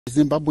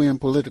Zimbabwean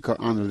political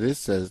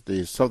analyst says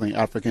the Southern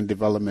African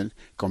Development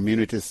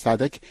Community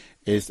SADC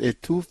is a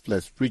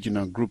toothless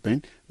regional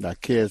grouping that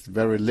cares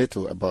very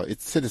little about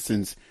its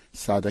citizens.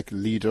 SADC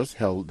leaders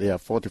held their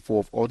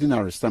 44th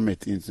Ordinary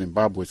Summit in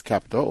Zimbabwe's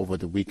capital over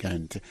the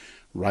weekend.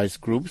 Rights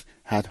groups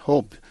had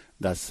hoped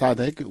that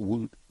SADC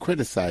would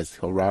criticize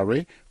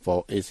Harare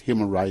for its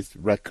human rights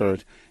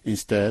record.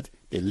 Instead,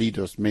 the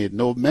leaders made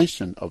no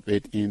mention of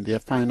it in their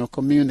final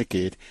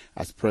communique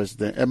as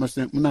President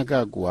Emerson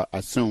Mnangagwa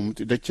assumed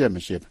the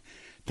chairmanship.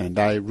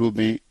 Tendai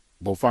Ruben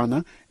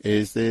Bofana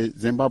is a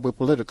Zimbabwe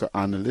political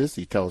analyst.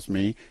 He tells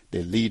me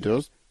the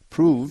leaders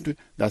proved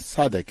that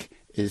SADC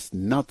is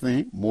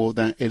nothing more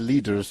than a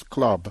leaders'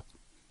 club.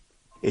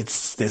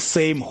 It's the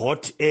same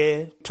hot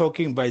air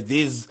talking by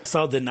these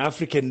Southern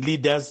African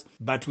leaders,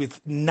 but with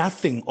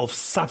nothing of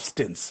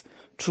substance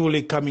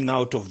truly coming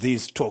out of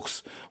these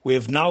talks. We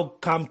have now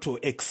come to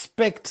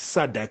expect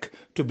SADC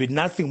to be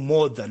nothing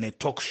more than a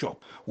talk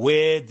shop,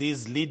 where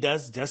these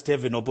leaders just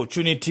have an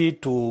opportunity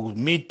to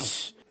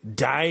meet,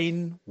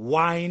 dine,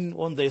 wine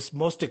on this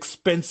most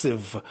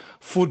expensive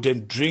food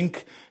and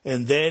drink,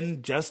 and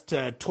then just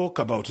talk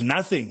about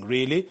nothing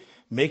really,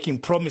 making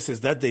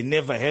promises that they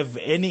never have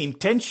any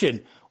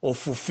intention of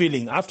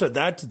fulfilling. After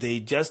that,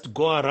 they just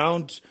go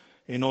around,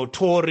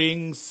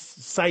 touring,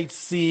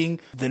 sightseeing.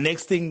 The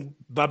next thing,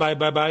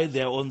 bye-bye,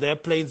 they're on their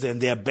planes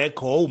and they're back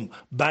home.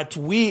 But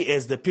we,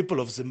 as the people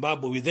of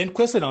Zimbabwe, we then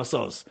question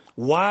ourselves,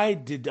 why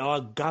did our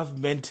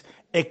government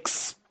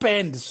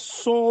expend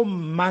so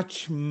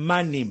much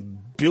money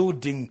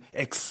building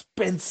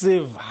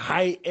expensive,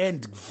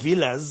 high-end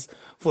villas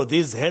for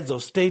these heads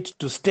of state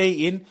to stay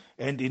in?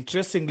 And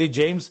interestingly,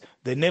 James,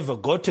 they never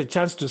got a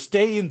chance to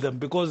stay in them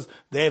because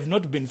they have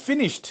not been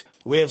finished.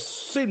 We have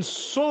seen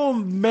so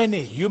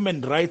many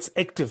human rights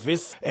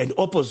activists and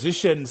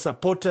opposition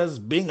supporters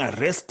being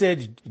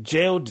arrested,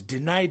 jailed,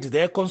 denied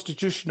their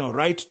constitutional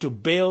right to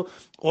bail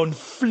on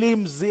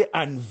flimsy,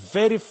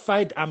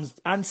 unverified,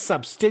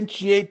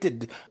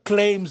 unsubstantiated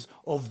claims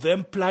of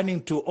them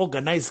planning to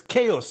organize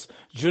chaos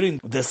during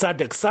the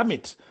SADC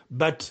summit.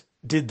 But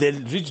did the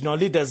regional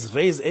leaders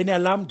raise any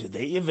alarm? Did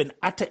they even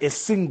utter a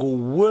single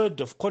word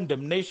of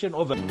condemnation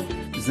over?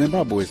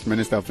 Zimbabwe's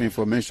Minister of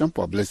Information,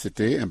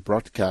 Publicity and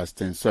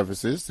Broadcasting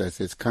Services says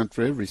his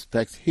country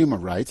respects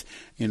human rights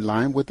in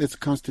line with its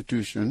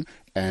constitution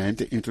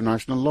and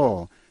international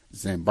law.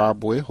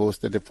 Zimbabwe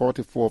hosted the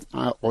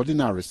 44th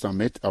Ordinary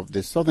Summit of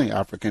the Southern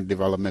African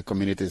Development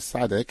Community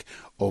SADC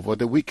over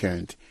the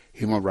weekend.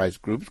 Human rights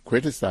groups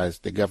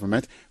criticized the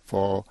government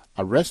for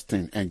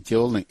arresting and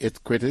jailing its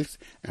critics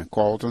and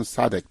called on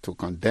SADC to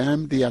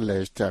condemn the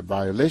alleged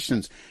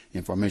violations.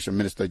 Information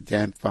Minister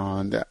Jan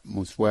van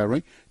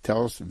Musweri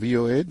tells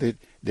VOA that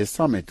the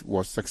summit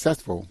was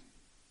successful.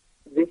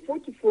 The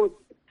 44th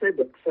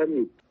SADC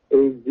Summit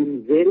has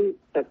been very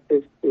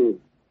successful,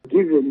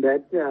 given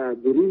that the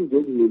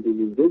re-engagement and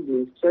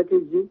engagement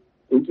strategy,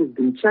 which has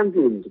been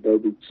championed by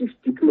the chief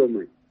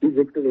diplomat, His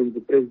Excellency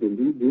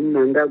President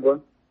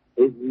Mnangagwa,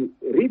 has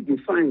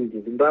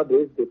redefined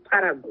Zimbabwe as the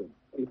paragon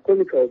and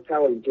conical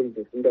tower in terms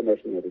of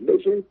international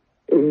relations,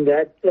 in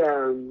that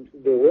the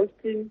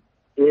Western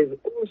has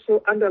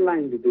also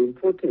underlined the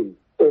importance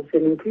of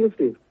an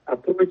inclusive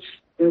approach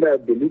under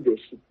the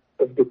leadership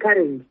of the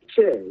current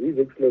chair, His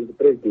Excellency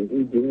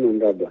President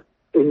Mnangagwa,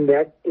 in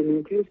that an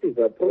inclusive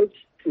approach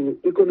to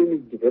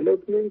economic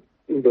development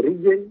in the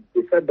region,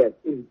 the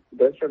SADC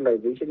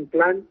industrialization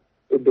plan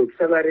will be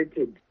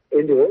accelerated,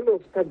 and the whole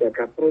of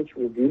SADC approach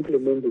will be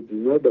implemented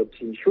in order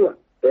to ensure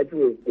that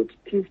we have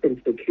peace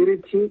and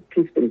security,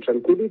 peace and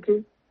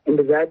tranquility, and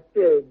that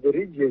the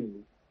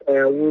region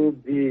will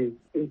be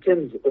in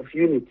terms of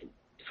unity.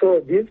 So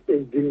this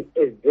has been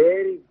a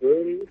very,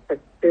 very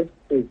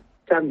successful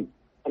summit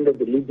under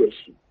the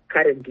leadership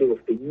currently of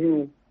the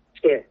new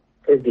chair,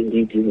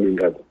 President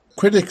Mnangagwa.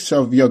 Critics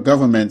of your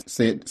government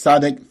say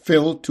SADC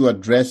failed to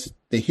address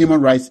the human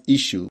rights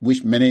issue,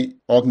 which many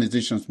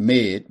organizations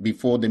made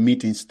before the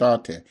meeting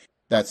started,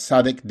 that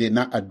SADC did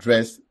not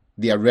address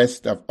the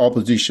arrest of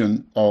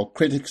opposition or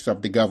critics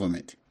of the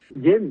government.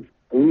 James,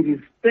 we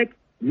respect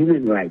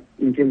human rights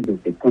in terms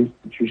of the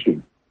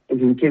Constitution and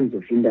in terms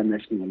of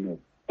international law.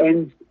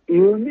 And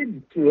you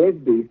need to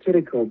have the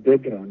historical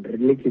background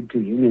related to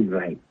human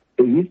rights,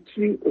 the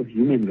history of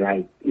human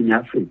rights in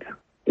Africa,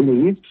 and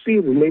the history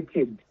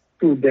related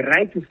to the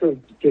right to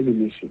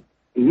self-determination,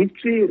 the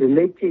history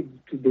related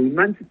to the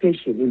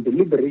emancipation and the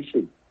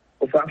liberation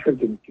of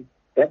African people,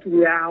 that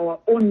we are our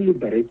own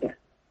liberators.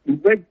 We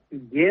work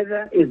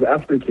together as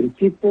African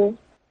people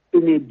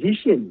in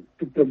addition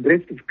to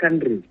progressive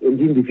countries and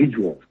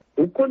individuals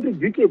who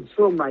contributed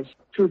so much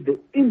to the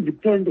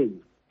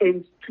independence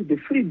and to the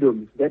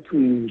freedoms that we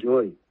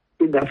enjoy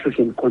in the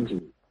African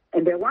continent.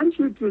 And I want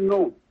you to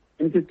know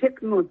and to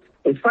take note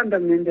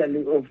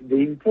fundamentally of the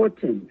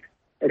importance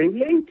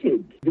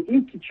related to the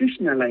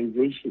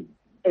institutionalization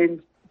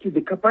and to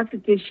the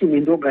capacitation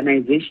and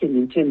organization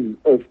in terms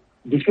of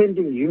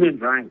defending human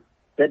rights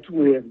that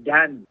we have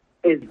done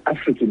as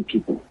African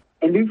people.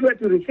 And if we are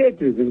to refer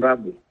to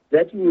Zimbabwe,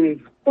 that we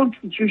have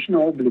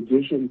constitutional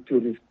obligation to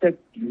respect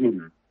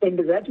him, and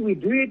that we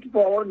do it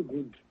for our own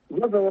good,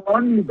 because our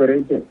own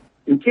liberation.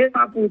 We came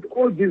up with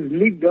all these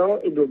legal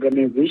and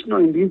organizational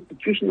and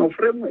institutional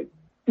framework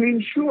to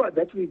ensure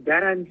that we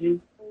guarantee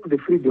all the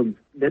freedoms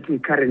that we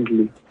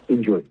currently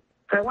enjoy.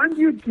 I want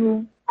you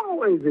to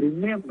always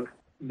remember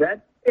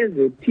that as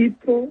a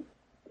people,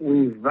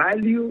 we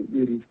value,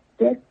 we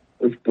respect,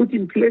 we've put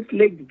in place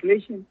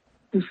legislation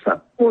to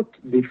support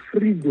the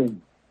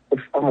freedom of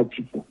our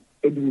people,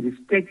 and we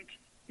respect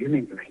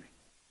human rights.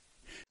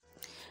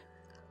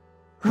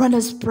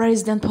 Rwanda's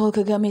President Paul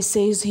Kagame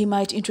says he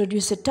might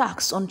introduce a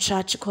tax on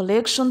church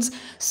collections,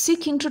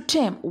 seeking to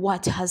tame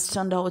what has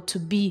turned out to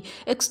be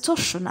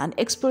extortion and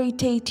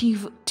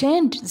exploitative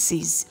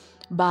tendencies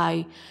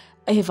by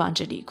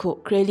evangelical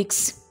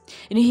clerics.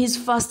 In his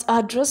first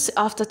address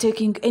after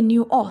taking a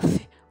new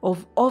oath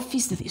of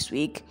office this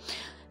week,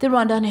 the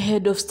Rwandan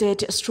head of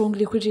state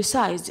strongly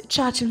criticized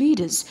church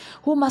leaders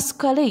who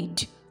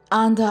masquerade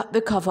under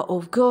the cover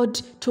of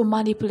God to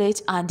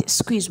manipulate and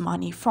squeeze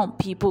money from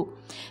people.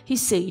 He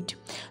said,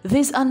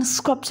 these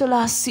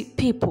unscrupulous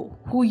people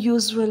who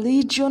use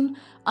religion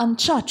and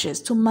churches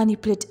to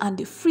manipulate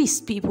and freeze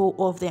people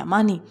of their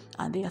money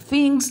and their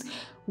things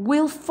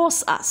will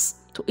force us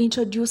to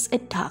introduce a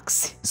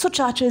tax so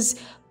churches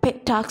pay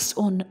tax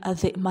on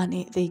the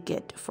money they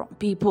get from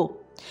people.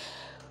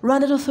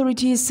 Rwandan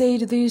authorities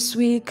said this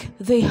week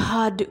they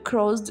had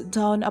closed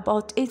down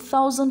about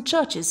 8,000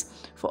 churches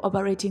for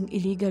operating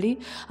illegally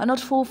and not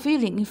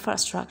fulfilling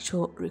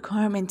infrastructural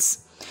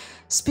requirements.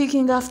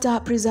 Speaking after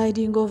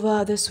presiding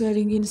over the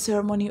swearing-in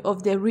ceremony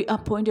of the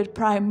reappointed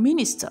Prime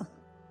Minister,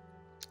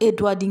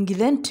 Edward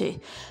Ngilente,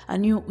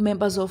 and new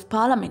members of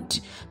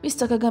parliament,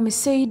 Mr. Kagame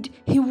said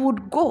he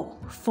would go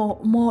for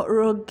more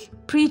rogue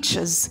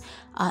preachers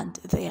and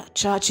their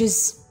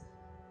churches.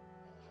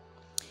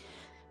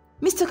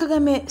 Mr.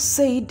 Kagame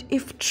said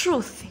if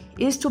truth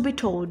is to be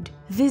told,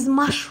 these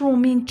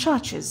mushrooming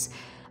churches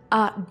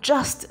are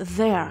just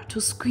there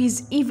to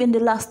squeeze even the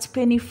last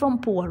penny from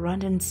poor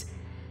Rwandans,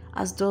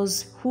 as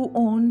those who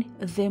own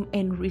them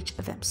enrich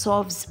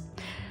themselves.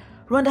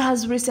 Rwanda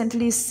has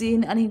recently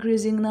seen an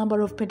increasing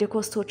number of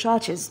Pentecostal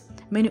churches,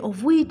 many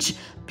of which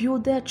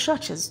build their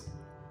churches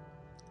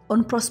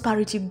on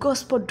prosperity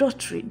gospel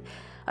doctrine,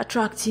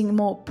 attracting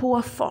more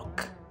poor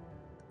folk.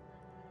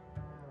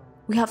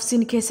 We have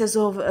seen cases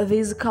of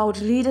these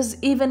cult leaders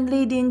even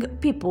leading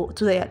people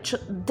to their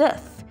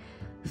death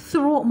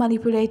through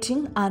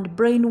manipulating and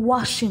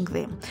brainwashing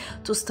them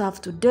to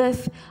starve to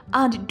death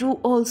and do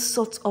all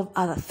sorts of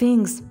other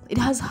things. It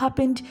has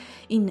happened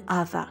in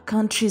other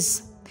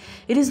countries.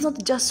 It is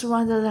not just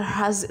Rwanda that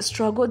has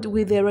struggled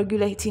with the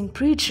regulating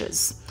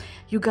preachers.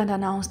 Uganda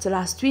announced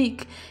last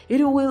week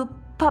it will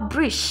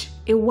publish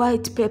a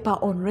white paper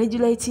on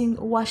regulating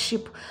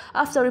worship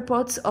after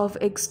reports of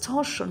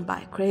extortion by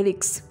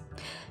clerics.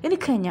 In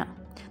Kenya,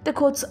 the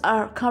courts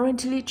are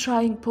currently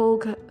trying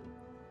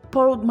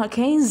Paul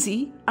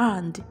Mackenzie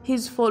and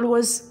his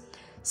followers,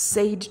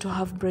 said to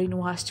have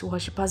brainwashed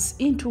worshippers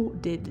into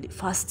deadly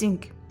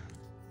fasting.